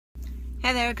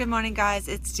Hey there, good morning guys.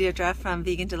 It's Deirdre from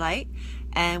Vegan Delight,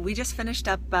 and we just finished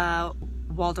up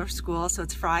Waldorf school. So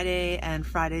it's Friday, and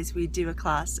Fridays we do a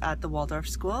class at the Waldorf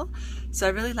school. So I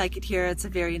really like it here. It's a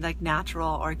very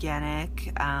natural,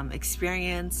 organic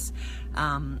experience.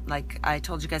 Like I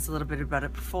told you guys a little bit about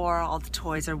it before, all the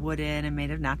toys are wooden and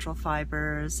made of natural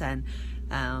fibers, and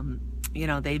you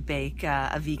know, they bake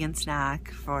a vegan snack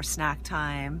for snack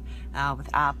time with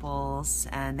apples,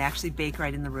 and they actually bake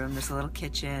right in the room. There's a little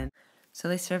kitchen. So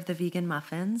they serve the vegan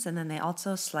muffins, and then they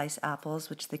also slice apples,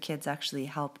 which the kids actually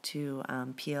help to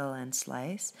peel and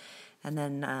slice. And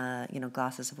then, you know,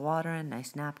 glasses of water and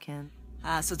nice napkin.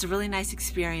 So it's a really nice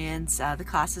experience. The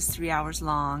class is 3 hours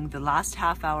long. The last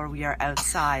half hour we are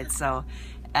outside, so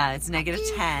it's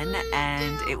 -10,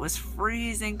 and it was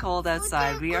freezing cold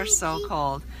outside. We are so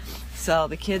cold. So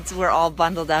the kids were all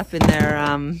bundled up in their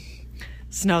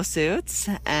snowsuits,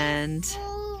 and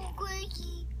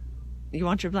you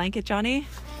want your blanket, Johnny?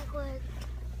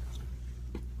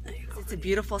 It's a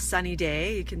beautiful sunny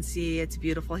day. You can see it's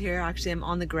beautiful here. Actually, I'm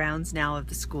on the grounds now of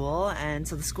the school, and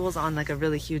so the school's on like a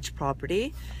really huge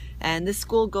property. And this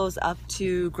school goes up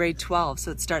to grade 12,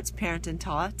 so it starts parent and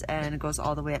taught, and it goes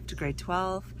all the way up to grade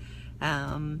 12.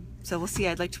 So we'll see.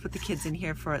 I'd like to put the kids in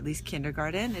here for at least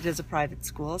kindergarten. It is a private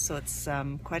school, so it's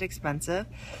quite expensive.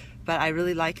 But I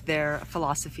really like their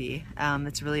philosophy.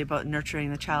 It's really about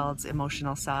nurturing the child's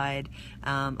emotional side,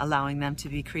 allowing them to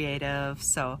be creative.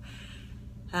 So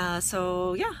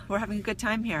yeah, we're having a good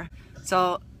time here.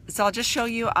 So I'll just show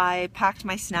you, I packed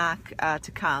my snack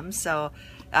to come. So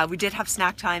we did have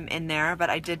snack time in there,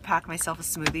 but I did pack myself a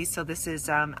smoothie. So this is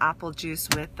apple juice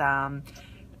with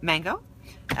mango.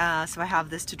 So I have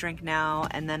this to drink now,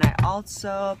 and then I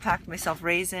also packed myself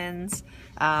raisins.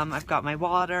 I've got my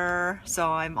water,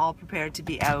 so I'm all prepared to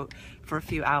be out for a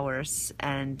few hours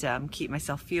and keep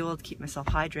myself fueled, keep myself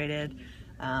hydrated.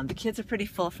 The kids are pretty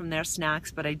full from their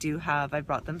snacks, but I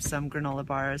brought them some granola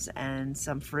bars and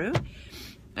some fruit,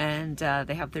 and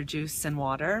they have their juice and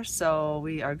water, so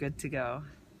we are good to go.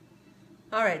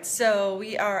 All right, so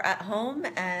we are at home,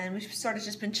 and we've sort of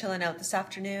just been chilling out this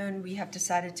afternoon. We have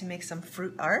decided to make some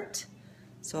fruit art.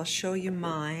 So I'll show you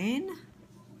mine.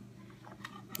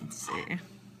 Let's see.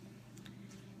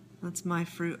 That's my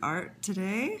fruit art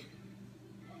today.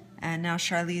 And now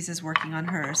Charlize is working on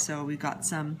hers. So we got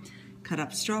some cut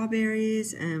up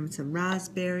strawberries and some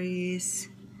raspberries.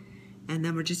 And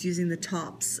then we're just using the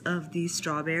tops of these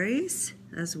strawberries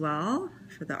as well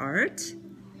for the art.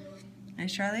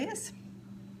 Nice, Charlize?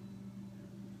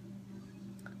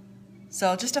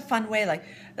 So just a fun way, like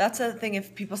that's the thing,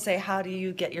 if people say, how do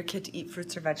you get your kid to eat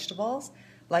fruits or vegetables?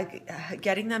 Like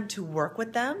getting them to work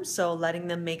with them, so letting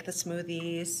them make the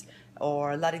smoothies,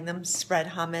 or letting them spread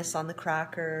hummus on the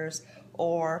crackers,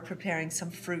 or preparing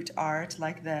some fruit art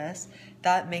like this,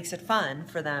 that makes it fun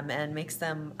for them and makes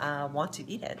them want to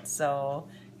eat it. So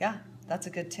yeah, that's a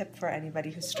good tip for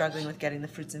anybody who's struggling with getting the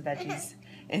fruits and veggies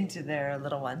into their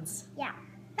little ones. Yeah.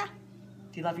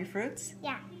 Do you love your fruits?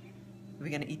 Yeah. Are we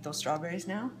gonna eat those strawberries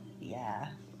now? Yeah.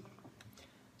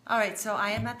 All right, so I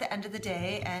am at the end of the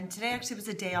day, and today actually was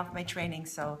a day off my training,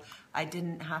 so I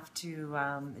didn't have to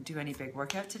do any big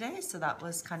workout today, so that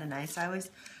was kind of nice. I always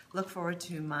look forward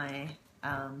to my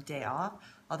day off,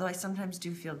 although I sometimes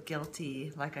do feel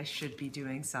guilty, like I should be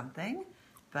doing something,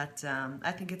 but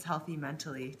I think it's healthy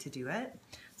mentally to do it.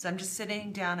 So I'm just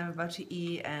sitting down, I'm about to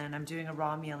eat, and I'm doing a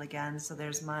raw meal again. So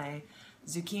there's my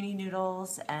zucchini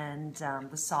noodles, and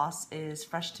the sauce is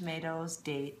fresh tomatoes,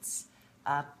 dates,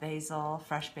 basil,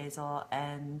 fresh basil,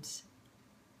 and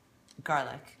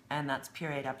garlic, and that's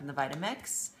pureed up in the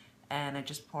Vitamix, and I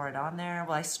just pour it on there.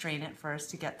 Well, I strain it first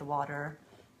to get the water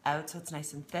out so it's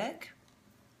nice and thick.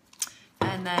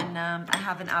 And then I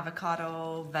have an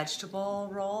avocado vegetable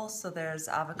roll, so there's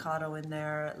avocado in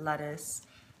there, lettuce,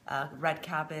 red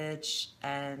cabbage,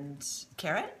 and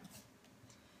carrot.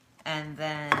 And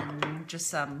then just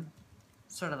some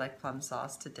sort of like plum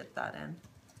sauce to dip that in.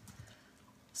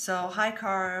 So high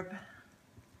carb,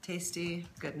 tasty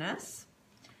goodness.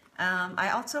 I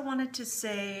also wanted to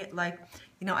say, like,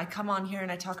 you know, I come on here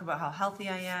and I talk about how healthy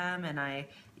I am, and I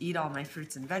eat all my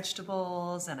fruits and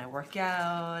vegetables, and I work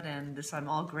out, and so I'm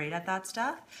all great at that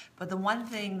stuff. But the one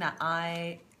thing that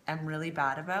I am really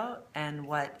bad about, and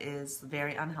what is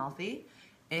very unhealthy,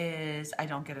 is I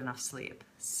don't get enough sleep.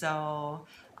 So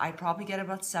I probably get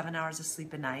about 7 hours of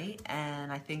sleep a night,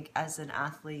 and I think as an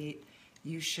athlete,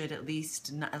 you should at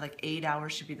least, like 8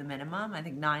 hours should be the minimum. I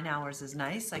think 9 hours is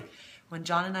nice. Like when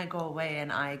John and I go away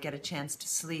and I get a chance to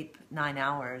sleep 9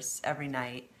 hours every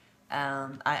night,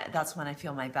 that's when I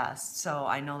feel my best. So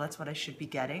I know that's what I should be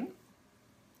getting.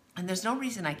 And there's no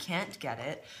reason I can't get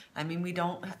it. I mean,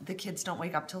 the kids don't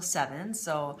wake up till 7,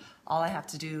 so all I have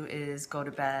to do is go to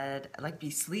bed, like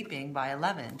be sleeping by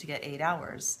 11 to get 8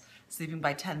 hours, sleeping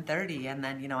by 10:30, and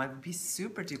then, I would be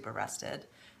super duper rested.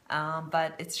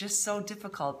 But it's just so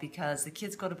difficult because the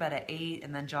kids go to bed at 8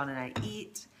 and then John and I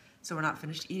eat. So we're not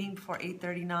finished eating before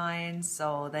 8:39.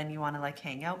 So then you want to like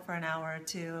hang out for an hour or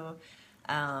two,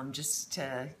 just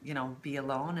to, be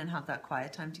alone and have that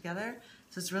quiet time together.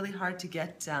 So it's really hard to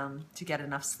get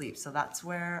enough sleep. So that's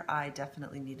where I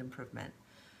definitely need improvement.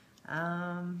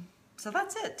 So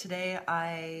that's it. Today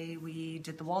we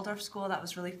did the Waldorf school. That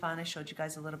was really fun. I showed you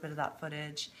guys a little bit of that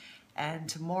footage. And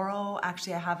tomorrow,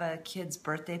 actually, I have a kid's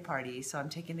birthday party. So I'm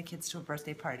taking the kids to a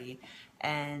birthday party.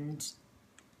 And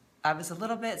I was a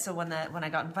little bit, so when I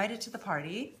got invited to the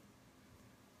party,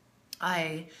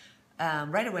 I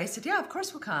right away said, yeah, of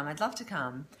course we'll come. I'd love to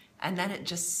come. And then it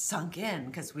just sunk in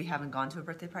because we haven't gone to a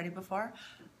birthday party before.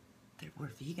 We're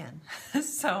vegan.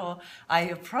 So I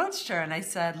approached her and I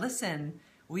said, listen,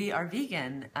 we are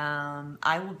vegan.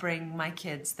 I will bring my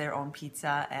kids their own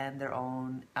pizza and their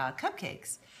own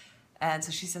cupcakes. And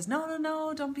so she says,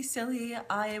 no, don't be silly.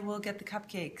 I will get the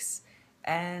cupcakes.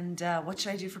 And what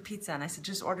should I do for pizza? And I said,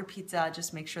 just order pizza.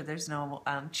 Just make sure there's no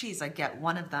cheese. I get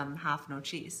one of them, half no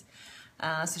cheese.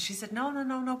 So she said,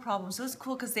 no problem. So it was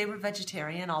cool because they were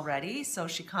vegetarian already. So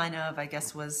she kind of, I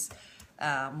guess, was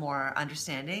more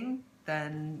understanding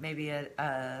than maybe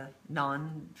a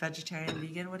non-vegetarian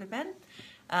vegan would have been.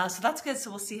 So that's good.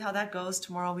 So we'll see how that goes.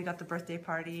 Tomorrow we got the birthday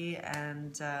party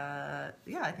and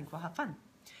yeah, I think we'll have fun.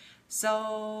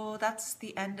 So that's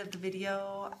the end of the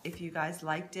video. If you guys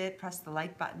liked it, press the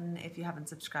like button. If you haven't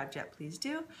subscribed yet, please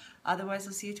do. Otherwise,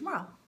 I'll see you tomorrow.